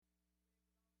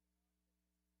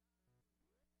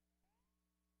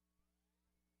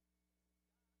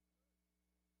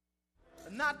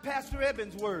Not Pastor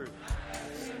Eben's word.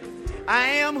 I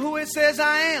am who it says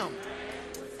I am.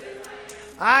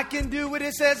 I can do what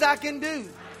it says I can do.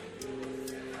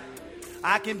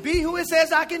 I can be who it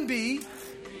says I can be.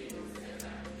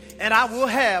 And I will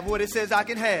have what it says I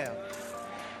can have.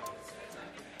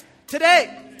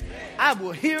 Today, I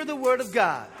will hear the word of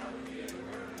God.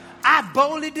 I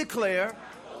boldly declare,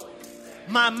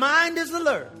 my mind is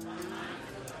alert.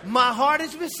 My heart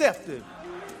is receptive.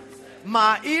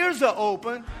 My ears are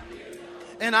open.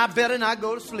 And I better not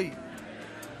go to sleep.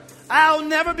 I'll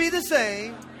never be the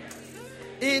same.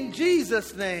 In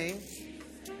Jesus' name,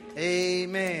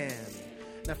 amen.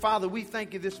 Now, Father, we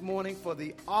thank you this morning for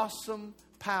the awesome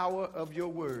power of your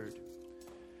word.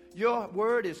 Your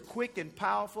word is quick and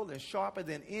powerful and sharper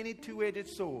than any two-edged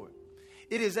sword.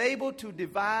 It is able to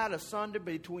divide asunder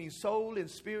between soul and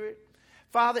spirit.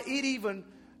 Father, it even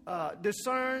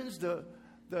discerns the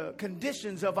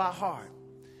conditions of our heart.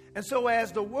 And so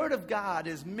as the word of God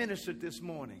is ministered this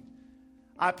morning,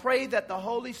 I pray that the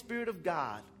Holy Spirit of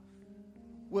God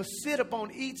will sit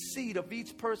upon each seat of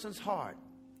each person's heart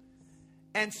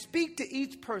and speak to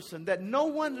each person, that no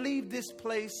one leave this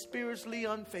place spiritually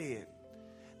unfed.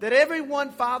 That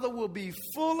everyone, Father, will be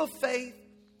full of faith,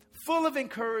 full of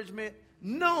encouragement,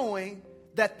 knowing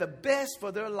that the best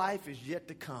for their life is yet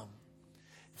to come.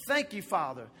 Thank you,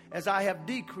 Father, as I have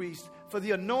decreased, for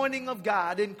the anointing of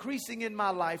God increasing in my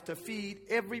life to feed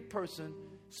every person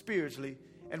spiritually.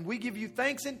 And we give you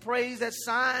thanks and praise that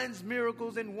signs,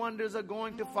 miracles, and wonders are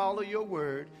going to follow your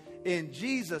word. In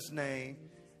Jesus' name,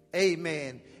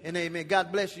 amen and amen.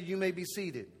 God bless you. You may be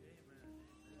seated.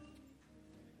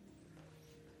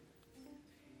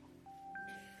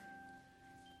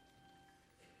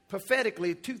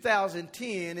 Prophetically,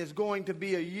 2010 is going to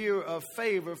be a year of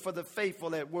favor for the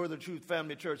faithful at Word of Truth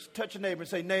Family Church. Touch your neighbor and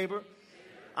say, neighbor,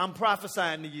 I'm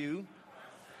prophesying to you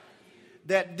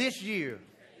that this year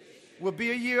will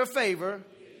be a year of favor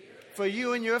for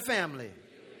you and your family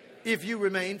if you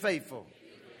remain faithful.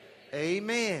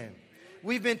 Amen.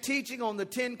 We've been teaching on the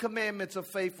 10 commandments of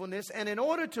faithfulness, and in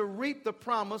order to reap the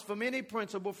promise from any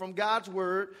principle from God's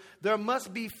word, there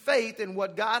must be faith in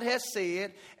what God has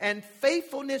said and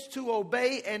faithfulness to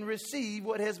obey and receive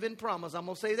what has been promised. I'm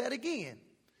going to say that again.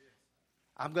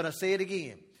 I'm going to say it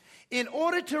again. In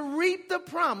order to reap the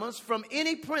promise from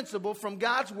any principle from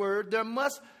God's word, there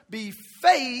must be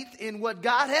faith in what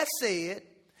God has said,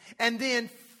 and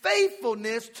then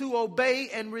faithfulness to obey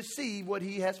and receive what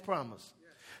he has promised.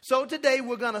 So today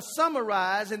we're going to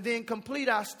summarize and then complete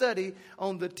our study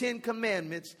on the 10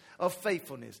 commandments of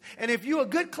faithfulness. And if you're a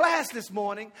good class this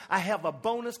morning, I have a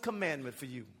bonus commandment for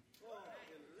you.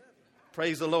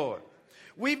 Praise the Lord.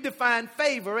 We've defined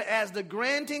favor as the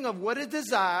granting of what is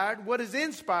desired, what is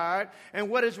inspired, and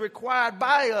what is required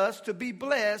by us to be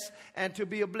blessed and to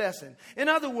be a blessing. In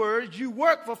other words, you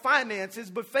work for finances,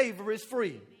 but favor is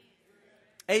free.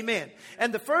 Amen.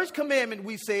 And the first commandment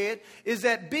we said is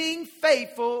that being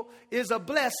faithful is a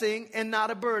blessing and not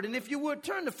a burden. If you would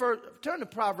turn to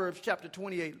Proverbs chapter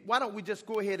 28. Why don't we just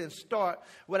go ahead and start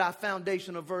with our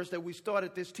foundational verse that we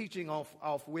started this teaching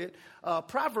off with.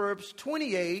 Proverbs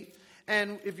 28.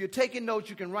 And if you're taking notes,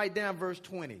 you can write down verse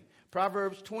 20.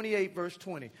 Proverbs 28 verse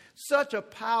 20. Such a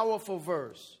powerful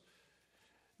verse.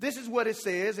 This is what it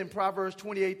says in Proverbs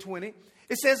 28:20.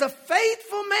 It says, a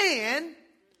faithful man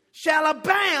shall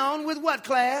abound with what,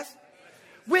 class?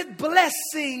 With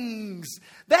blessings.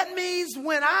 That means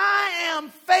when I am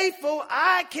faithful,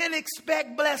 I can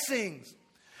expect blessings.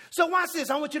 So watch this.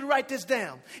 I want you to write this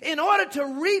down. In order to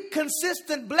reap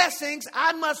consistent blessings,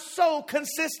 I must sow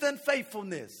consistent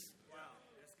faithfulness. Wow,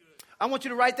 that's good. I want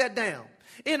you to write that down.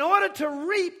 In order to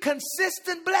reap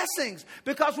consistent blessings.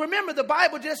 Because remember, the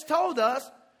Bible just told us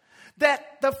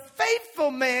that the faithful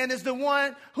man is the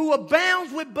one who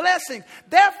abounds with blessings.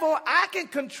 Therefore, I can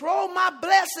control my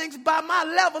blessings by my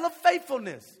level of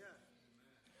faithfulness.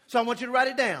 So I want you to write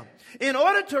it down. In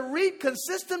order to reap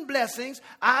consistent blessings,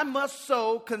 I must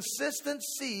sow consistent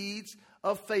seeds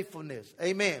of faithfulness.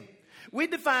 Amen. We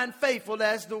define faithful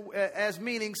as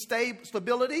meaning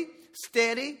stability,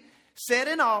 steady, set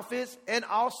in office, and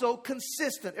also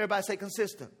consistent. Everybody say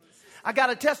consistent. I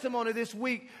got a testimony this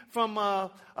week from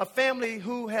a family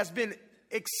who has been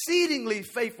exceedingly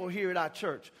faithful here at our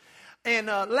church. And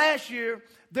last year,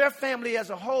 their family as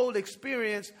a whole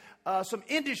experienced some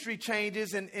industry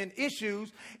changes and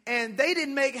issues, and they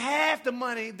didn't make half the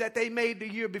money that they made the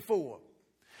year before.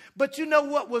 But you know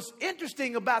what was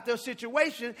interesting about their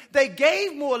situation? They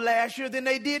gave more last year than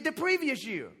they did the previous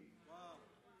year. Wow.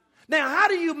 Now, how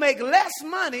do you make less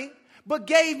money but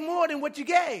gave more than what you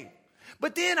gave?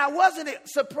 But then I wasn't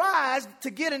surprised to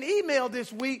get an email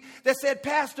this week that said,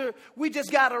 Pastor, we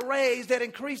just got a raise that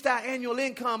increased our annual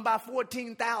income by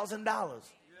 $14,000.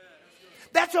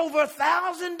 That's over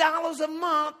 $1,000 a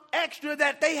month extra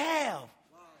that they have.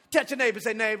 Touch your neighbor,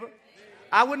 say, neighbor,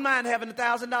 I wouldn't mind having a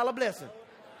 $1,000 blessing.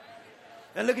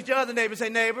 And look at your other neighbor, say,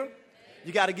 neighbor,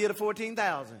 you got to get a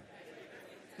 $14,000.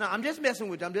 No, I'm just messing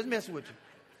with you.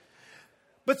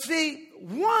 But see,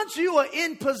 once you are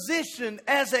in position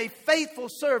as a faithful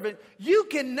servant, you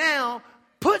can now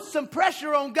put some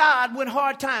pressure on God when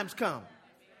hard times come.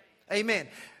 Amen.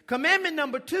 Commandment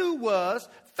number 2 was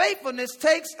faithfulness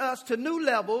takes us to new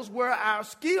levels where our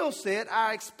skill set,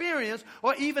 our experience,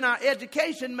 or even our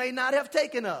education may not have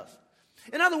taken us.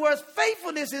 In other words,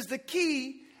 faithfulness is the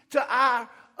key to our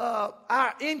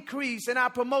increase and our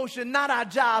promotion, not our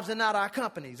jobs and not our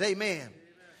companies. Amen.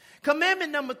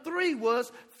 Commandment number 3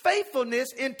 was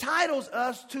faithfulness entitles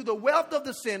us to the wealth of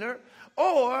the sinner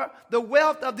or the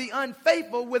wealth of the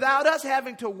unfaithful without us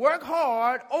having to work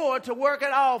hard or to work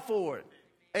at all for it.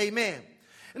 Amen.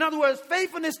 In other words,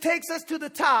 faithfulness takes us to the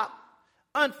top.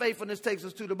 Unfaithfulness takes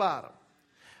us to the bottom.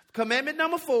 Commandment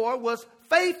number 4 was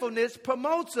faithfulness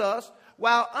promotes us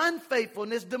while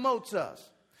unfaithfulness demotes us.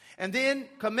 And then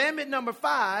commandment number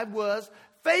 5 was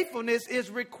faithfulness is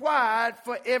required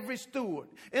for every steward.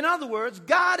 In other words,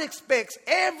 God expects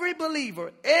every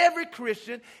believer, every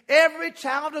Christian, every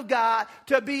child of God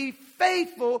to be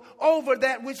faithful over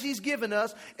that which he's given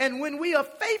us. And when we are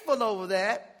faithful over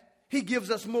that, he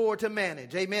gives us more to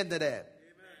manage. Amen to that. Amen.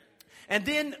 And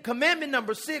then commandment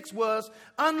number 6 was,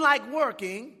 unlike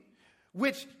working,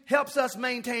 which helps us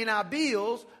maintain our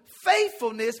bills,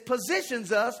 faithfulness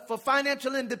positions us for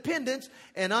financial independence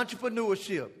and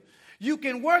entrepreneurship. You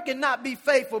can work and not be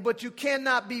faithful, but you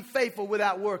cannot be faithful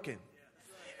without working.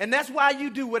 And that's why you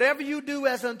do whatever you do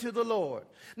as unto the Lord.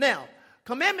 Now,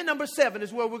 commandment number 7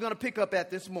 is where we're going to pick up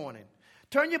at this morning.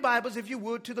 Turn your Bibles, if you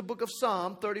would, to the book of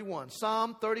Psalm 31.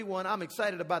 Psalm 31. I'm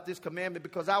excited about this commandment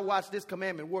because I watched this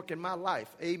commandment work in my life.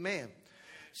 Amen.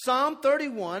 Psalm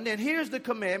 31, and here's the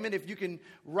commandment. If you can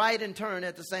write and turn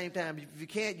at the same time. If you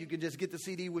can't, you can just get the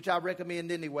CD, which I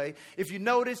recommend anyway. If you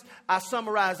notice, I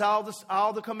summarized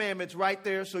all the commandments right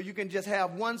there, so you can just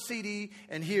have one CD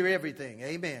and hear everything.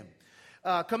 Amen.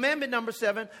 Commandment number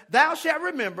 7, thou shalt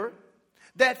remember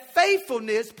that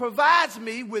faithfulness provides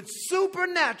me with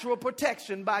supernatural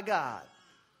protection by God.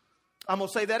 I'm going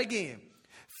to say that again.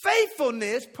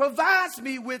 Faithfulness provides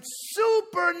me with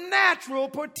supernatural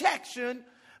protection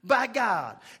by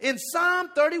God. In Psalm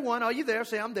 31, are you there?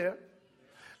 Say, I'm there.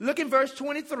 Look in verse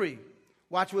 23.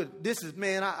 Watch what this is,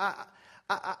 man.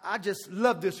 I just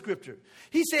love this scripture.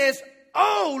 He says,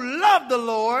 oh, love the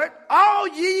Lord, all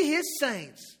ye his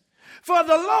saints. For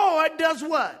the Lord does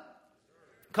what?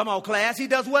 Come on, class. He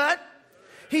does what?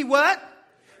 He what?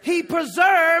 He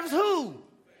preserves who?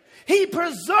 He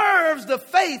preserves the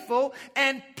faithful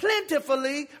and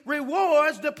plentifully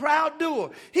rewards the proud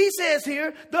doer. He says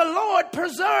here, the Lord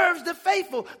preserves the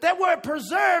faithful. That word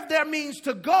preserve there means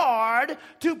to guard,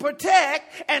 to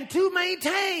protect, and to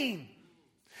maintain.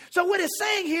 So what it's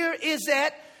saying here is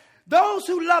that those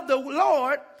who love the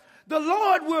Lord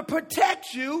will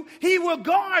protect you, he will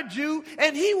guard you,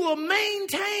 and he will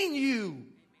maintain you.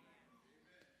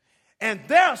 And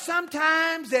there are some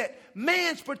times that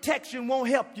man's protection won't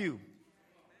help you.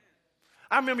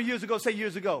 I remember years ago, say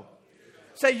years ago.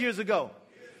 Say years ago.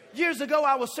 Years ago,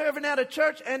 I was serving at a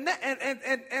church and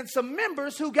some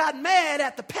members who got mad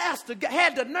at the pastor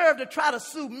had the nerve to try to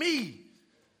sue me.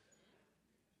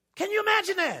 Can you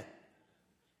imagine that?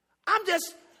 I'm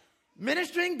just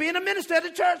ministering, being a minister at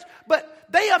the church, but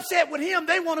they upset with him.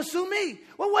 They want to sue me.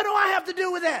 Well, what do I have to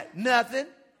do with that? Nothing.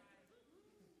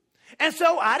 And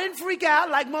so I didn't freak out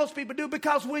like most people do,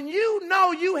 because when you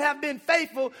know you have been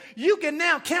faithful, you can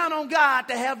now count on God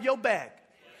to have your back.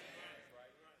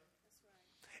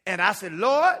 And I said,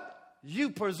 Lord, you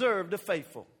preserve the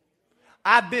faithful.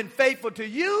 I've been faithful to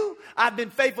you. I've been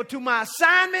faithful to my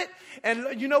assignment.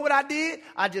 And you know what I did?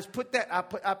 I just put that,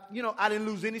 I didn't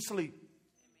lose any sleep.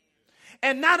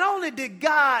 And not only did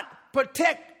God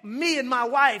protect me and my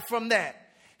wife from that,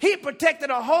 he protected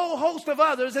a whole host of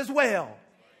others as well.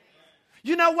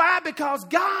 You know why? Because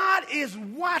God is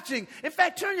watching. In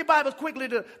fact, turn your Bibles quickly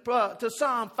to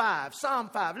Psalm 5. Psalm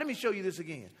 5. Let me show you this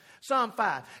again. Psalm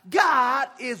 5. God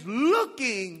is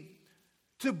looking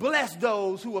to bless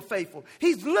those who are faithful.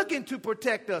 He's looking to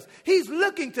protect us. He's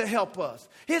looking to help us.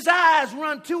 His eyes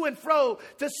run to and fro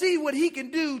to see what he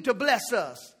can do to bless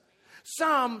us.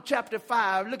 Psalm chapter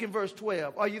 5, look in verse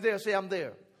 12. Are you there? Say, I'm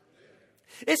there.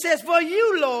 It says, for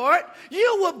you, Lord,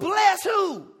 you will bless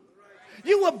who?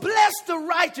 You will bless the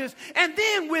righteous, and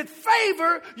then with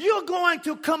favor, you're going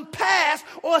to compass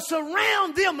or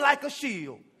surround them like a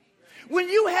shield. When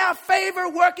you have favor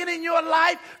working in your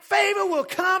life, favor will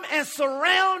come and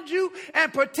surround you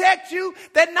and protect you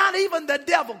that not even the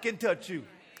devil can touch you.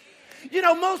 You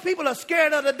know, most people are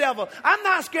scared of the devil. I'm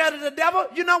not scared of the devil.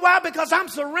 You know why? Because I'm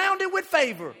surrounded with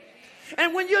favor.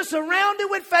 And when you're surrounded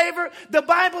with favor, the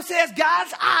Bible says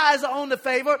God's eyes are on the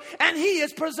favor and he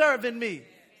is preserving me.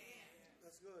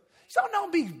 So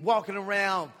don't be walking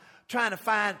around trying to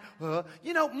find,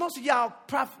 most of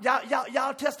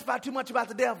y'all testify too much about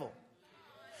the devil.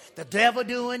 The devil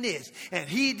doing this, and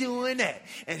he doing that,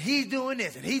 and he's doing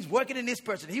this, and he's working in this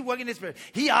person, he working in this person.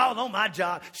 He all on my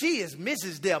job. She is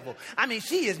Mrs. Devil. I mean,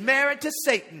 she is married to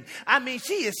Satan. I mean,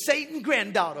 she is Satan's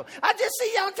granddaughter. I just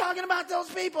see y'all talking about those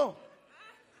people.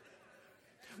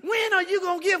 When are you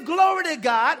going to give glory to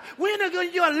God? When are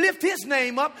you going to lift his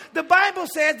name up? The Bible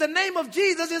says the name of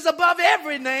Jesus is above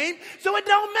every name, so it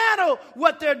don't matter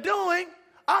what they're doing.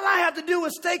 All I have to do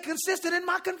is stay consistent in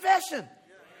my confession.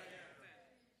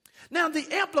 Now, the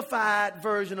Amplified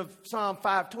version of Psalm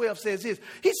 5:12 says this.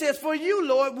 He says, for you,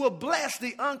 Lord, will bless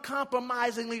the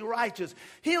uncompromisingly righteous,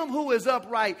 him who is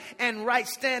upright and right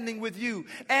standing with you,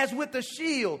 as with a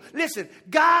shield. Listen,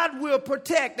 God will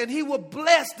protect and he will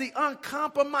bless the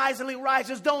uncompromisingly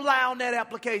righteous. Don't lie on that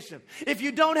application. If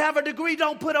you don't have a degree,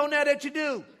 don't put on there that you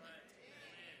do.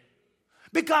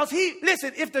 Because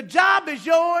if the job is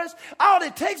yours, all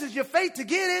it takes is your faith to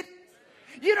get it.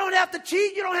 You don't have to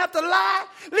cheat. You don't have to lie.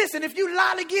 Listen, if you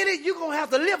lie to get it, you're going to have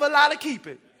to live a lie to keep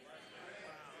it.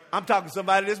 I'm talking to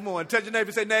somebody this morning. Touch your neighbor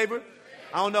and say, neighbor,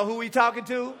 I don't know who he talking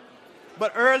to,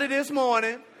 but early this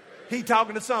morning, he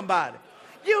talking to somebody.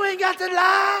 You ain't got to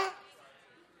lie.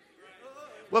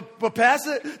 Well,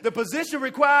 Pastor, the position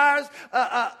requires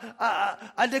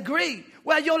a degree.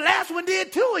 Well, your last one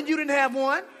did too, and you didn't have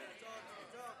one.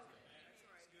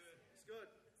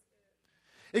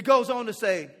 It goes on to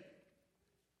say,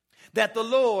 that the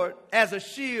Lord, as a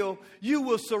shield, you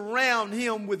will surround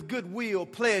him with goodwill,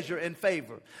 pleasure, and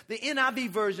favor. The NIV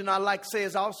version I like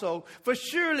says also, for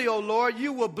surely, O Lord,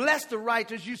 you will bless the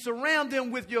righteous. You surround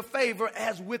them with your favor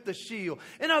as with a shield.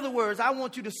 In other words, I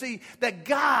want you to see that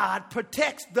God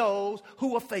protects those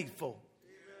who are faithful.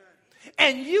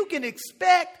 And you can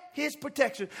expect his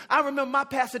protection. I remember my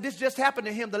pastor, this just happened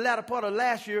to him the latter part of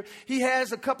last year. He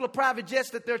has a couple of private jets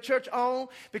that their church owned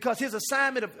because his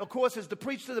assignment, of course, is to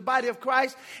preach to the body of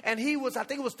Christ. And he was, I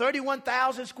think it was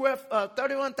 31,000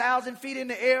 feet in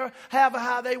the air, however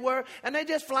high they were. And they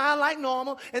just flying like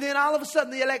normal. And then all of a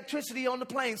sudden the electricity on the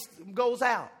plane goes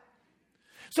out.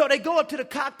 So they go up to the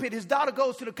cockpit. His daughter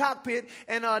goes to the cockpit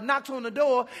and knocks on the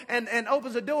door and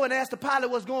opens the door and asks the pilot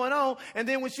what's going on. And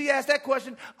then when she asked that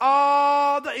question,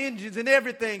 all the engines and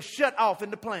everything shut off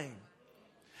in the plane.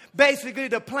 Basically,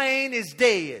 the plane is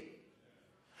dead.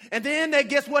 And then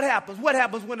guess what happens? What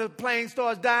happens when the plane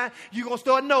starts dying? You're going to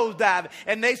start nosediving.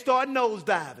 And they start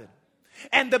nosediving.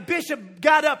 And the bishop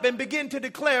got up and began to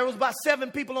declare, it was about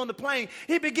 7 people on the plane.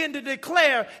 He began to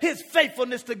declare his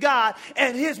faithfulness to God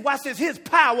and his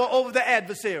power over the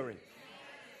adversary.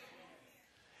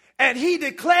 And he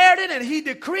declared it and he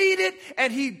decreed it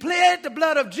and he pled the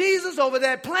blood of Jesus over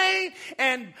that plane.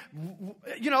 And,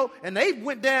 and they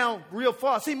went down real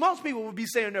far. See, most people would be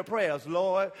saying their prayers.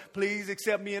 Lord, please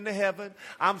accept me into heaven.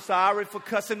 I'm sorry for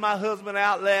cussing my husband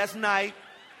out last night.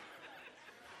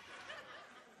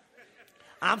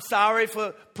 I'm sorry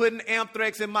for putting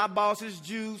anthrax in my boss's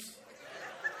juice.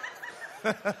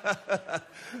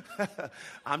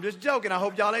 I'm just joking. I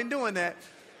hope y'all ain't doing that.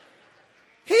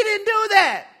 He didn't do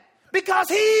that because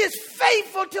he is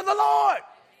faithful to the Lord.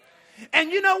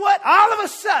 And you know what? All of a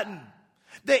sudden,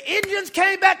 the engines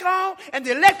came back on and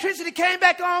the electricity came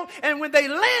back on. And when they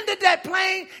landed that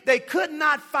plane, they could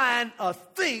not find a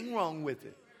thing wrong with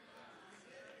it.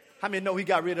 How many know he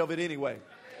got rid of it anyway?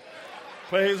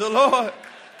 Praise the Lord.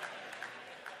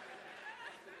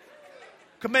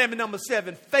 Commandment number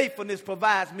 7, faithfulness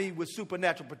provides me with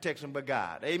supernatural protection by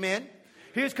God. Amen.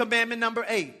 Here's commandment number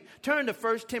 8. Turn to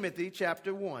 1 Timothy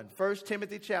chapter 1. 1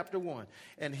 Timothy chapter 1.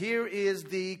 And here is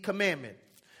the commandment.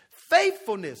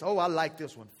 Faithfulness. Oh, I like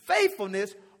this one.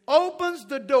 Faithfulness opens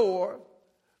the door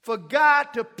for God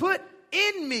to put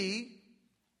in me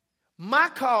my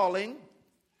calling.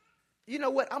 You know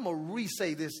what? I'm going to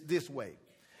re-say this way.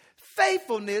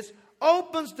 Faithfulness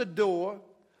opens the door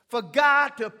for God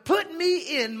to put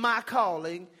me in my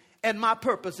calling and my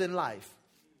purpose in life.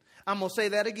 I'm going to say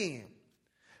that again.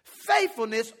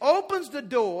 Faithfulness opens the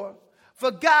door for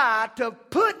God to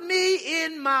put me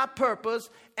in my purpose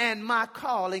and my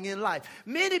calling in life.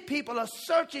 Many people are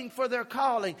searching for their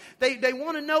calling. They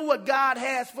want to know what God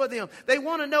has for them. They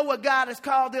want to know what God has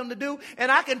called them to do.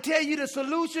 And I can tell you the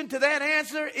solution to that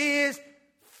answer is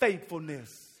faithfulness.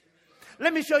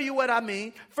 Let me show you what I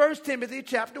mean. 1 Timothy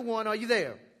chapter 1. Are you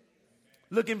there?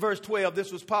 Look in verse 12.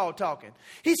 This was Paul talking.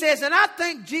 He says, and I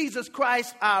thank Jesus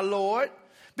Christ our Lord,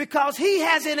 because he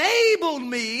has enabled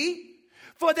me,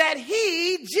 for that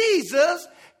he, Jesus,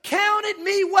 counted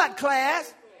me what,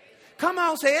 class? Come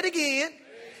on, say it again.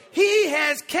 He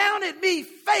has counted me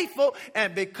faithful,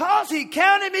 and because he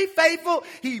counted me faithful,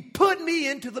 he put me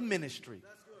into the ministry.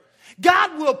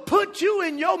 God will put you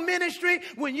in your ministry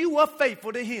when you are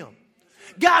faithful to him.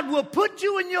 God will put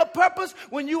you in your purpose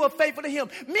when you are faithful to him.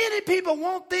 Many people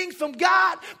want things from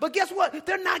God, but guess what?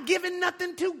 They're not giving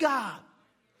nothing to God.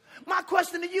 My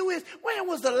question to you is, when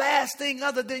was the last thing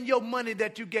other than your money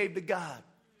that you gave to God?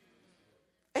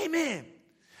 Amen.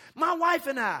 My wife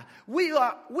and I, we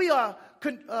are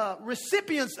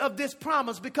recipients of this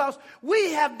promise because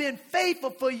we have been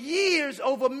faithful for years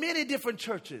over many different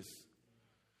churches.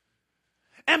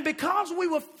 And because we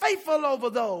were faithful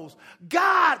over those,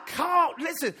 God called,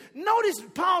 listen, notice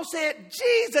Paul said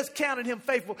Jesus counted him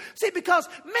faithful. See, because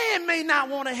man may not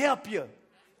want to help you.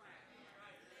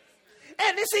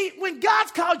 And you see, when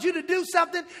God's called you to do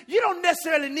something, you don't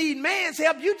necessarily need man's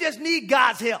help. You just need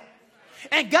God's help.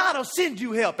 And God will send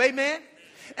you help. Amen.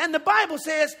 And the Bible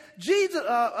says,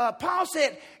 Paul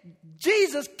said,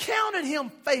 Jesus counted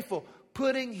him faithful,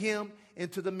 putting him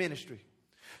into the ministry.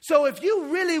 So if you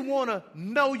really want to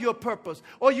know your purpose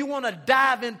or you want to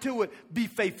dive into it, be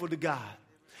faithful to God.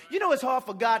 You know, it's hard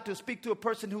for God to speak to a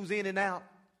person who's in and out.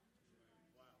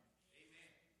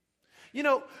 You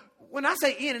know, when I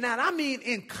say in and out, I mean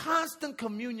in constant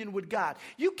communion with God.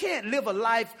 You can't live a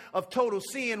life of total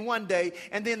sin one day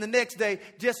and then the next day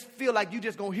just feel like you're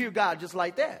just going to hear God just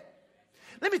like that.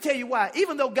 Let me tell you why.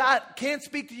 Even though God can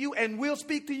speak to you and will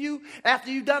speak to you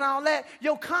after you've done all that,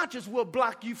 your conscience will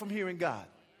block you from hearing God.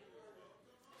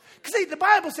 See, the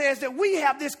Bible says that we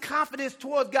have this confidence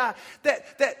towards God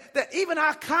that even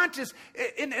our conscience,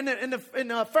 in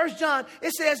 1 John,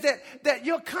 it says that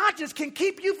your conscience can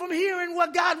keep you from hearing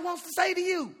what God wants to say to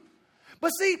you. But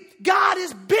see, God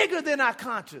is bigger than our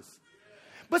conscience.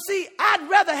 But see, I'd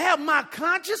rather have my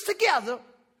conscience together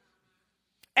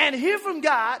and hear from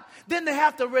God than to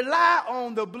have to rely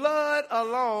on the blood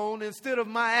alone instead of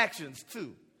my actions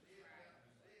too.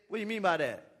 What do you mean by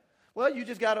that? Well, you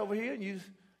just got over here and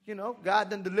you know,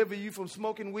 God done deliver you from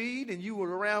smoking weed and you were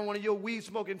around one of your weed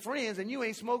smoking friends and you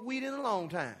ain't smoked weed in a long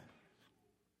time.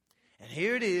 And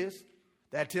here it is,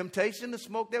 that temptation to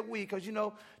smoke that weed, because you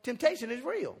know, temptation is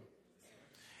real.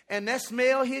 And that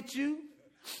smell hit you.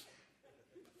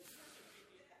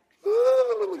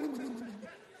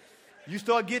 You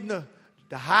start getting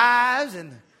the hives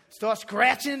and start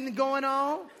scratching going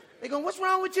on. They're going, what's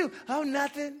wrong with you? Oh,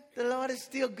 nothing. The Lord is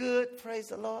still good. Praise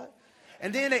the Lord.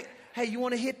 And then hey, you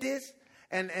want to hit this?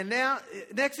 And now,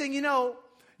 next thing you know,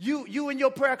 you in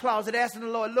your prayer closet asking the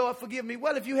Lord, Lord, forgive me.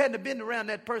 Well, if you hadn't been around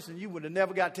that person, you would have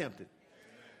never got tempted.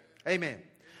 Amen.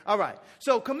 All right.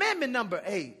 So commandment number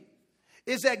 8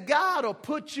 is that God will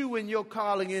put you in your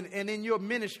calling and in your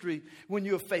ministry when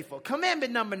you're faithful.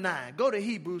 Commandment number 9, go to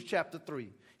Hebrews chapter 3.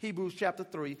 Hebrews chapter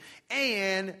 3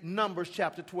 and Numbers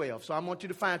chapter 12. So I want you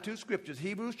to find 2 scriptures,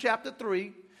 Hebrews chapter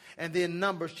 3 and then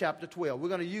Numbers chapter 12. We're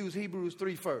going to use Hebrews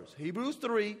 3 first. Hebrews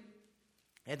 3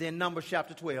 and then Numbers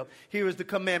chapter 12. Here is the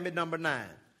commandment number 9.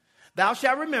 Thou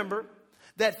shalt remember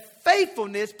that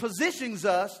faithfulness positions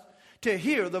us to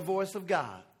hear the voice of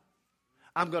God.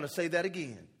 I'm going to say that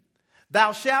again.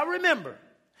 Thou shalt remember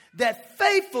that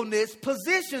faithfulness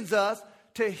positions us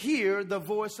to hear the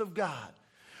voice of God.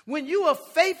 When you are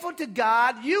faithful to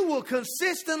God, you will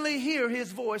consistently hear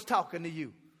his voice talking to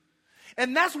you.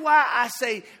 And that's why I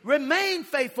say, remain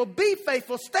faithful, be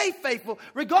faithful, stay faithful,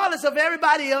 regardless of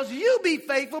everybody else. You be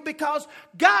faithful because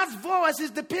God's voice is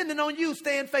dependent on you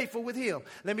staying faithful with him.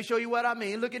 Let me show you what I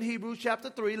mean. Look in Hebrews chapter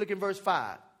 3, look in verse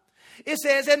 5. It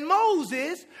says, and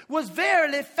Moses was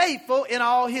verily faithful in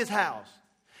all his house.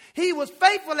 He was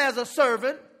faithful as a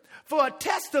servant for a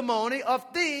testimony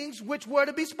of things which were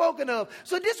to be spoken of.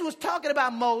 So this was talking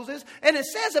about Moses, and it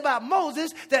says about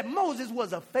Moses that Moses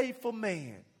was a faithful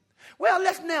man. Well,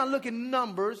 let's now look at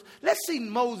Numbers. Let's see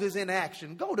Moses in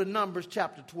action. Go to Numbers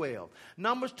chapter 12.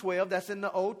 Numbers 12, that's in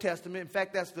the Old Testament. In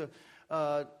fact, that's the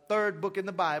third book in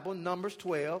the Bible, Numbers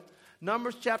 12.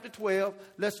 Numbers chapter 12,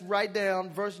 let's write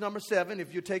down verse number 7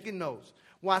 if you're taking notes.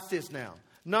 Watch this now.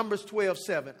 Numbers 12,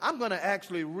 7. I'm going to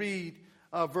actually read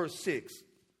verse 6.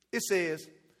 It says,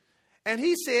 And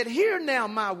he said, hear now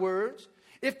my words.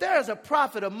 If there is a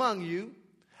prophet among you,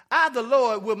 I, the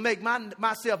Lord, will make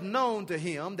myself known to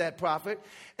him, that prophet.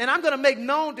 And I'm going to make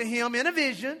known to him in a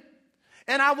vision.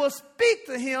 And I will speak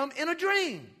to him in a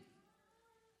dream.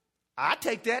 I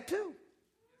take that too.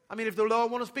 I mean, if the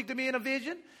Lord want to speak to me in a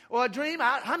vision or a dream,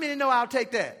 how many know I'll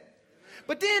take that?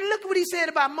 But then look what he said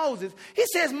about Moses. He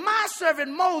says, my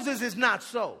servant Moses is not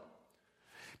so,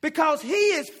 because he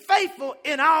is faithful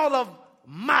in all of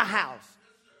my house.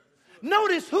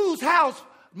 Notice whose house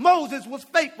Moses was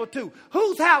faithful to.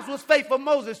 Whose house was faithful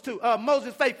Moses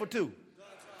faithful to?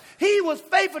 He was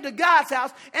faithful to God's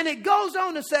house. And it goes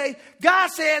on to say, God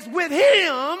says, with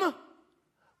him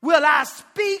will I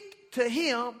speak to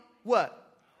him, what?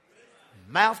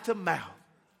 Mouth to mouth.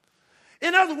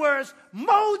 In other words,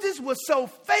 Moses was so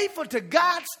faithful to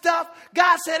God's stuff.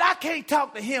 God said, I can't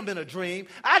talk to him in a dream.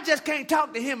 I just can't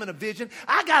talk to him in a vision.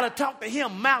 I got to talk to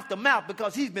him mouth to mouth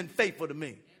because he's been faithful to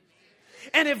me.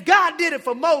 And if God did it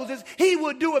for Moses, he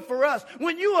will do it for us.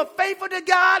 When you are faithful to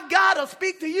God, God will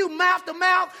speak to you mouth to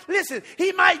mouth. Listen,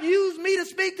 he might use me to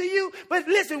speak to you, but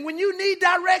listen, when you need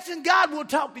direction, God will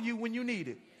talk to you when you need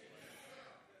it.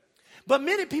 But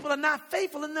many people are not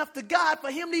faithful enough to God for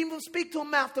him to even speak to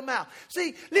them mouth to mouth.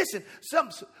 See, listen,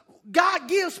 God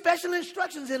gives special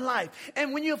instructions in life.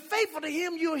 And when you're faithful to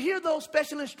him, you'll hear those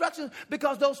special instructions,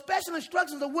 because those special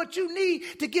instructions are what you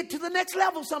need to get to the next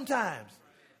level sometimes.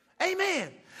 Amen.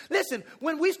 Listen,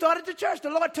 when we started the church, the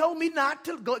Lord told me not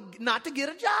to get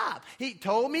a job. He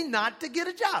told me not to get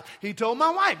a job. He told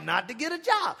my wife not to get a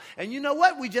job. And you know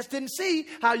what? We just didn't see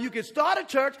how you could start a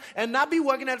church and not be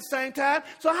working at the same time.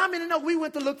 So how many know we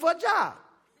went to look for a job?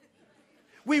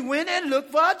 We went and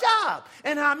looked for a job.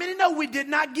 And how many know we did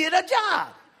not get a job?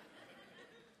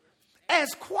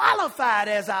 As qualified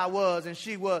as I was and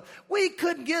she was, we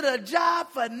couldn't get a job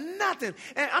for nothing.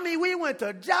 And I mean, we went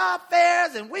to job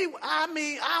fairs and I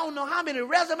don't know how many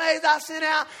resumes I sent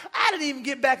out. I didn't even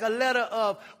get back a letter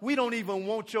of, we don't even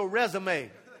want your resume.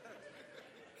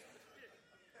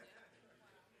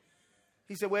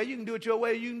 He said, well, you can do it your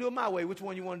way, you can do it my way. Which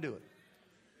one you want to do it?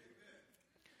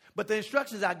 But the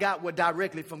instructions I got were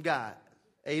directly from God.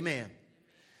 Amen.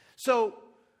 So,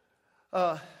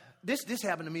 This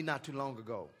happened to me not too long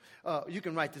ago. You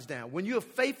can write this down. When you're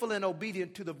faithful and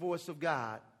obedient to the voice of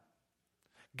God,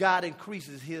 God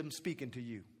increases him speaking to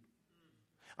you.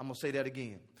 I'm going to say that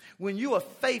again. When you are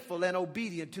faithful and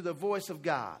obedient to the voice of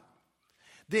God,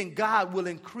 then God will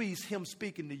increase him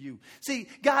speaking to you. See,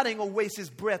 God ain't going to waste his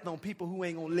breath on people who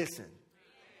ain't going to listen.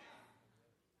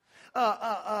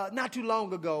 Not too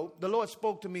long ago, the Lord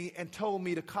spoke to me and told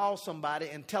me to call somebody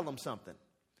and tell them something.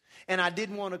 And I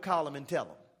didn't want to call them and tell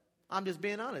them. I'm just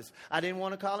being honest. I didn't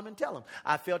want to call them and tell them.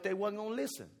 I felt they wasn't going to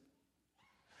listen.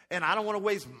 And I don't want to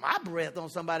waste my breath on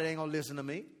somebody that ain't going to listen to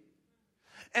me.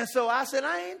 And so I said,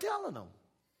 I ain't telling them.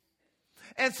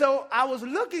 And so I was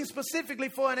looking specifically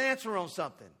for an answer on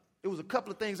something. It was a couple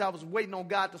of things I was waiting on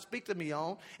God to speak to me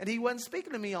on, and he wasn't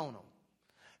speaking to me on them.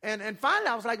 And finally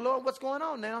I was like, Lord, what's going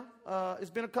on now?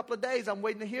 It's been a couple of days. I'm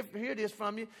waiting to hear this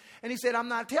from you. And he said, I'm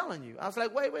not telling you. I was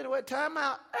like, wait, time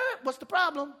out. What's the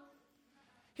problem?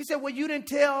 He said, well, you didn't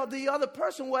tell the other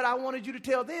person what I wanted you to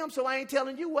tell them, so I ain't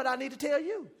telling you what I need to tell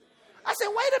you. I said,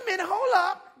 wait a minute, hold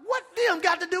up. What them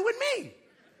got to do with me?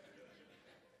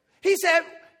 He said,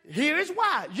 here is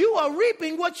why. You are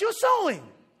reaping what you're sowing.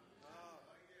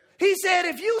 He said,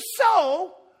 if you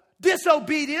sow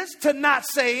disobedience to not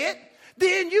say it,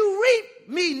 then you reap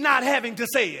me not having to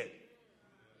say it.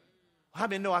 How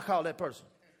many know I called that person?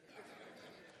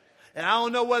 And I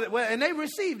don't know whether, and they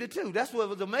received it too. That's what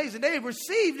was amazing. They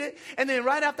received it. And then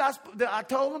right after I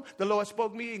told them, the Lord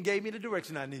spoke to me and gave me the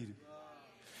direction I needed.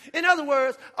 In other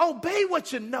words, obey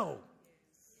what you know.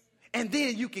 And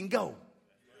then you can go.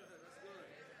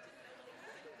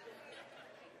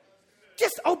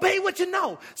 Just obey what you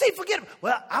know. See, forget,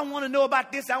 well, I want to know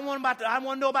about this. I want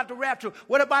to know about the rapture.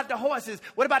 What about the horses?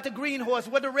 What about the green horse?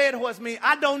 What the red horse mean?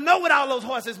 I don't know what all those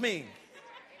horses mean.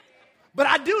 But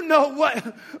I do know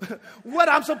what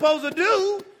I'm supposed to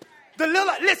do.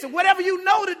 Listen, whatever you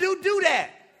know to do, do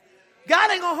that.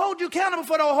 God ain't going to hold you accountable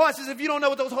for those horses if you don't know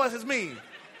what those horses mean.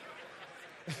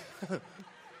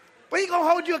 But he's going to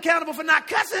hold you accountable for not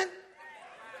cussing.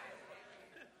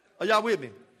 Are y'all with me?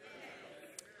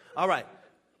 All right.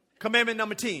 Commandment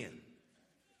number 10.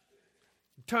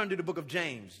 Turn to the book of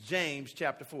James. James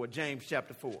chapter 4. James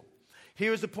chapter 4.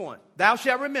 Here's the point. Thou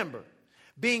shalt remember,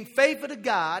 being faithful to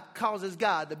God causes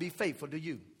God to be faithful to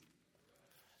you.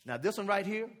 Now this one right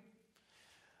here,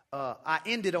 I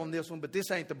ended on this one, but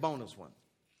this ain't the bonus one.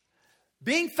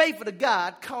 Being faithful to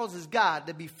God causes God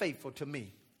to be faithful to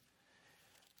me.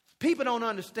 People don't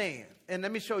understand. And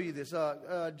let me show you this.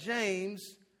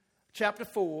 James chapter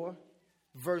 4,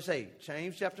 verse 8.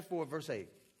 James chapter 4, verse 8.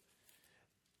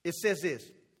 It says this.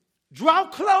 Draw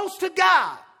close to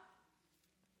God.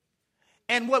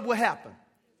 And what will happen?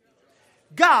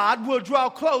 God will draw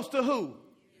close to who?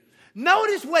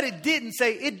 Notice what it didn't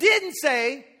say. It didn't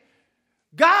say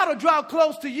God will draw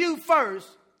close to you first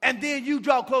and then you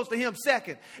draw close to him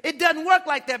second. It doesn't work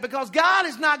like that because God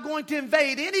is not going to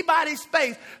invade anybody's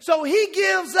space. So he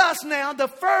gives us now the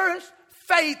first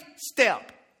faith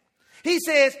step. He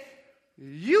says,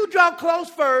 you draw close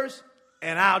first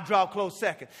and I'll draw close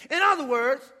second. In other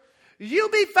words, you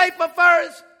be faithful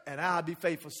first and I'll be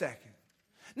faithful second.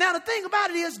 Now, the thing about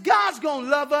it is God's going to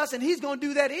love us and he's going to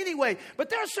do that anyway. But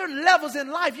there are certain levels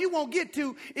in life you won't get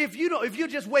to if you're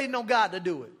just waiting on God to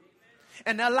do it.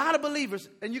 And a lot of believers,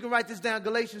 and you can write this down,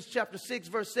 Galatians chapter 6,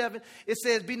 verse 7, it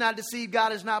says, be not deceived,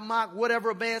 God is not mocked. Whatever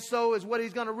a man sows is what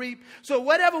he's going to reap. So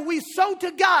whatever we sow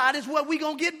to God is what we're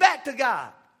going to get back to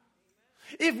God.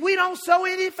 If we don't sow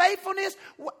any faithfulness,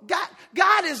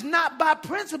 God is not by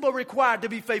principle required to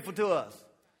be faithful to us.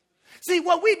 See,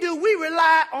 what we do, we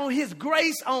rely on his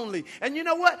grace only. And you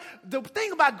know what? The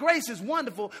thing about grace is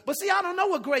wonderful. But see, I don't know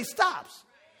where grace stops.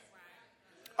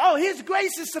 Oh, his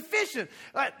grace is sufficient.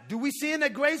 Do we sin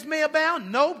that grace may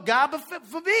abound? Nope, God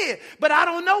forbid. But I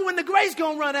don't know when the grace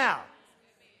going to run out.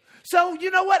 So you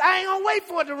know what? I ain't going to wait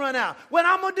for it to run out. What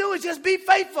I'm going to do is just be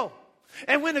faithful.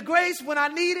 And when the grace, when I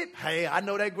need it, hey, I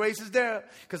know that grace is there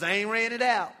because I ain't ran it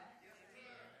out.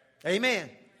 Amen.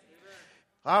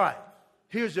 All right.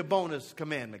 Here's your bonus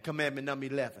commandment, commandment number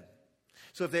 11.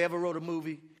 So if they ever wrote a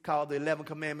movie called The 11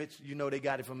 Commandments, you know they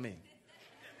got it from me.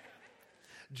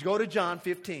 Go to John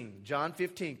 15. John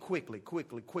 15, quickly.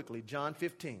 John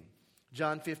 15.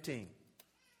 John 15.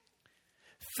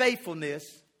 Faithfulness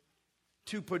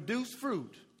to produce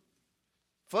fruit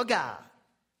for God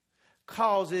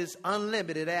causes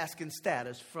unlimited asking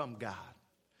status from God.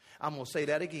 I'm going to say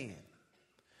that again.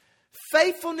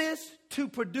 Faithfulness to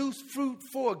produce fruit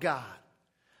for God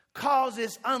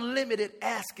causes unlimited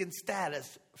asking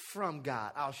status from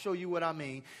God. I'll show you what I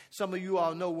mean. Some of you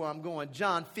all know where I'm going.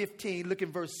 John 15, look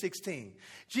in verse 16.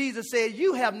 Jesus said,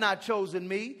 you have not chosen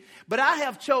me, but I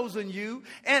have chosen you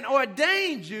and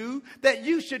ordained you that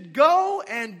you should go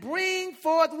and bring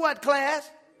forth what,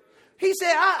 class? He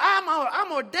said,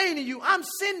 I'm ordaining you. I'm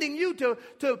sending you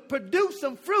to produce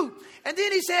some fruit. And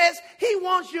then he says, he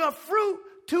wants your fruit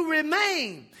to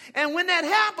remain. And when that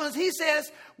happens, he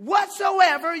says,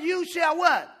 whatsoever you shall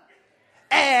what?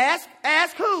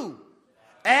 Ask who?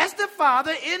 Ask the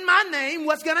Father in my name.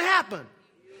 What's going to happen?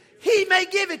 He may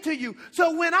give it to you.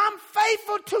 So when I'm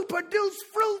faithful to produce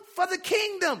fruit for the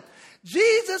kingdom,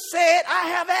 Jesus said, I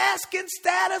have asking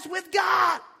status with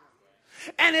God.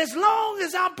 And as long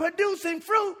as I'm producing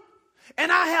fruit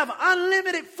and I have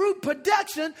unlimited fruit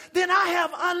production, then I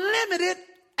have unlimited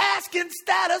asking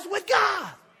status with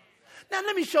God. Now,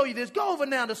 let me show you this. Go over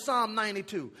now to Psalm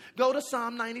 92. Go to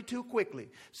Psalm 92 quickly.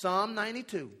 Psalm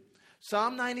 92.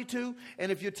 Psalm 92.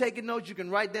 And if you're taking notes, you can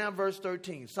write down verse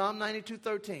 13. Psalm 92,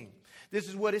 13. This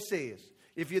is what it says.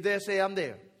 If you're there, say, I'm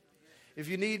there. If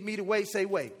you need me to wait, say,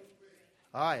 wait.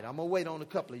 All right, I'm going to wait on a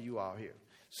couple of you out here.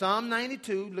 Psalm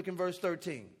 92, look in verse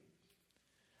 13.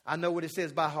 I know what it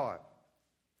says by heart.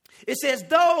 It says,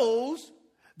 those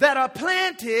that are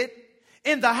planted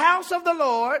in the house of the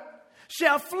Lord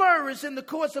shall flourish in the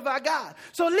courts of our God.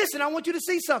 So listen, I want you to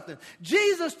see something.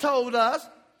 Jesus told us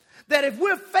that if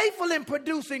we're faithful in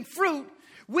producing fruit,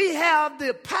 we have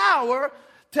the power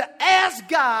to ask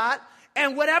God,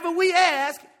 and whatever we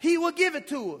ask, he will give it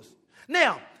to us.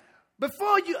 Now,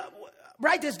 before you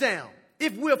write this down,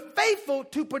 if we're faithful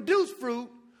to produce fruit,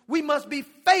 we must be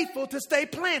faithful to stay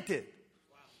planted.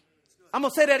 I'm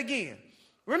going to say that again.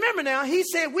 Remember now, he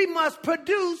said we must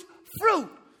produce fruit.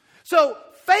 So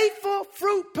faithful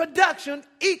fruit production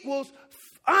equals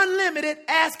unlimited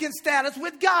asking status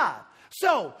with God.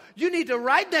 So you need to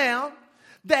write down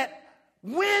that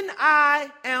when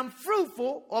I am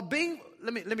fruitful or being,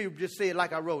 let me just say it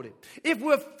like I wrote it. If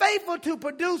we're faithful to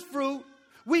produce fruit,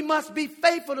 we must be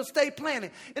faithful to stay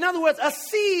planted. In other words, a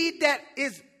seed that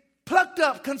is plucked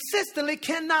up consistently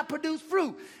cannot produce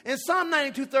fruit. In Psalm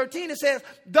 92:13, it says,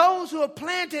 those who are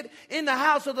planted in the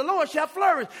house of the Lord shall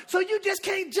flourish. So you just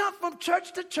can't jump from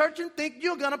church to church and think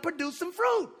you're going to produce some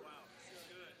fruit.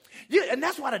 And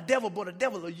that's why the devil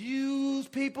will use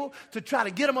people to try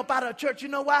to get them up out of the church. You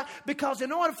know why? Because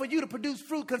in order for you to produce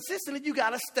fruit consistently, you got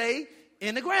to stay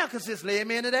in the ground consistently.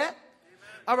 Amen to that? Amen.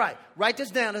 All right. Write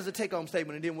this down as a take-home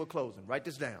statement, and then we're closing. Write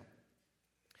this down.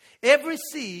 Every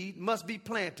seed must be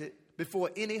planted before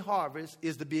any harvest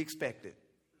is to be expected.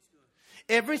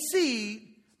 Every seed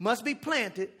must be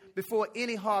planted before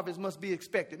any harvest must be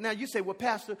expected. Now you say, well,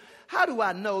 Pastor, how do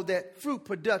I know that fruit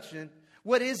production,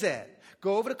 what is that?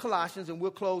 Go over to Colossians, and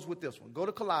we'll close with this one. Go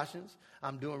to Colossians.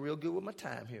 I'm doing real good with my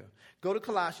time here. Go to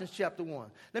Colossians chapter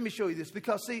 1. Let me show you this,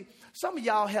 because, see, some of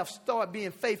y'all have started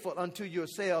being faithful unto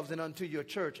yourselves and unto your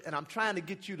church, and I'm trying to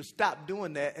get you to stop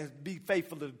doing that and be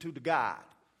faithful to the God.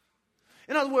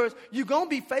 In other words, you're going to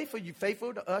be faithful. You're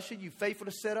faithful to usher. You're faithful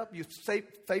to set up. You're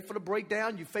faithful to break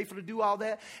down. You're faithful to do all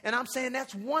that. And I'm saying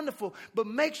that's wonderful. But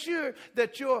make sure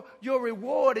that your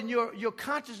reward and your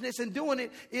consciousness in doing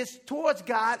it is towards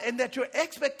God, and that your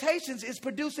expectations is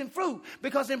producing fruit.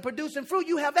 Because in producing fruit,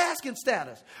 you have asking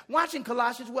status. Watching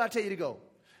Colossians, where I tell you to go.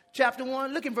 Chapter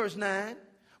 1, look in verse 9.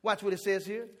 Watch what it says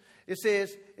here. It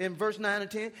says in verse 9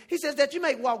 and 10, he says that you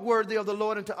may walk worthy of the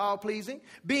Lord unto all pleasing,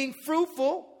 being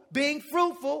fruitful,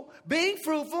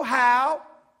 how?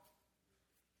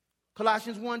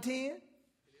 Colossians 1:10.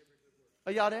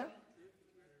 Are y'all there?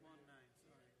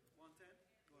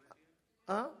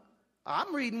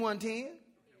 I'm reading 1:10.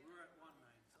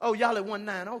 Oh, y'all at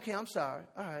 1:9. Okay, I'm sorry.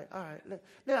 All right.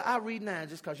 I'll read 9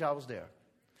 just because y'all was there.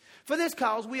 For this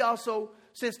cause, we also,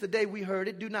 since the day we heard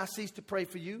it, do not cease to pray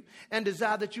for you, and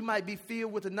desire that you might be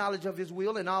filled with the knowledge of his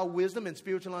will and all wisdom and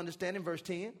spiritual understanding. Verse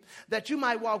 10. That you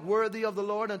might walk worthy of the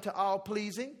Lord unto all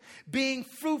pleasing, being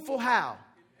fruitful how?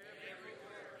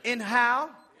 In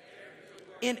how?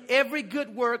 In every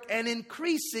good work, and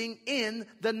increasing in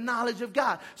the knowledge of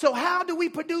God. So how do we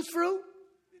produce fruit?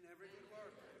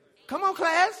 Come on,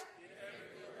 class.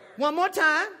 One more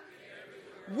time.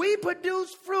 We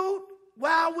produce fruit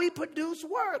while we produce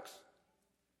works.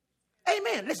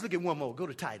 Amen. Let's look at one more. Go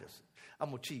to Titus. I'm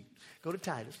going to cheat. Go to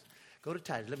Titus.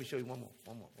 Let me show you one more.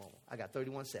 I got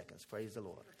 31 seconds. Praise the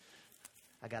Lord.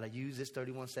 I got to use this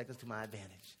 31 seconds to my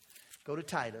advantage. Go to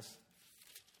Titus.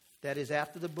 That is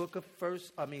after the book of 2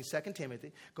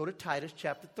 Timothy. Go to Titus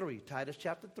chapter 3. Titus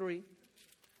chapter 3.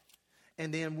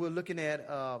 And then we're looking at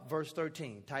verse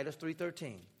 13. Titus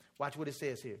 3:13. Watch what it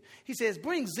says here. He says,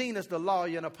 bring Zenas the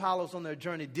lawyer and Apollos on their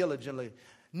journey diligently,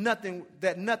 nothing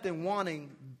wanting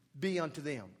be unto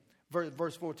them.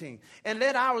 Verse 14. And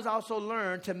let ours also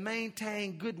learn to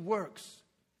maintain good works.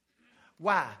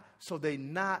 Why? So they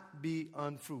not be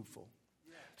unfruitful.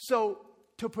 So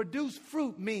to produce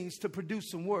fruit means to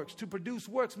produce some works. To produce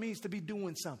works means to be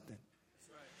doing something.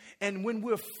 And when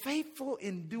we're faithful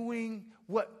in doing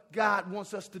what God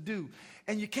wants us to do,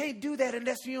 and you can't do that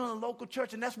unless you're in a local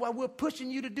church, and that's why we're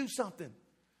pushing you to do something.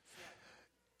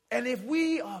 And if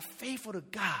we are faithful to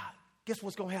God, guess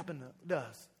what's going to happen to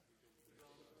us?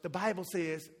 The Bible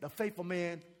says the faithful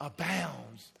man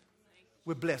abounds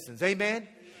with blessings. Amen?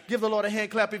 Give the Lord a hand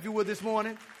clap if you would this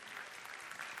morning.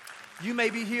 You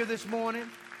may be here this morning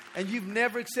and you've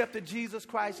never accepted Jesus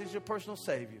Christ as your personal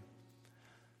Savior.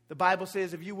 The Bible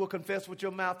says if you will confess with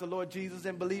your mouth the Lord Jesus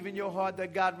and believe in your heart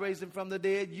that God raised him from the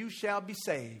dead, you shall be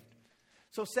saved.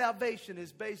 So salvation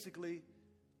is basically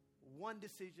one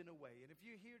decision away. And if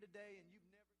you're here today and you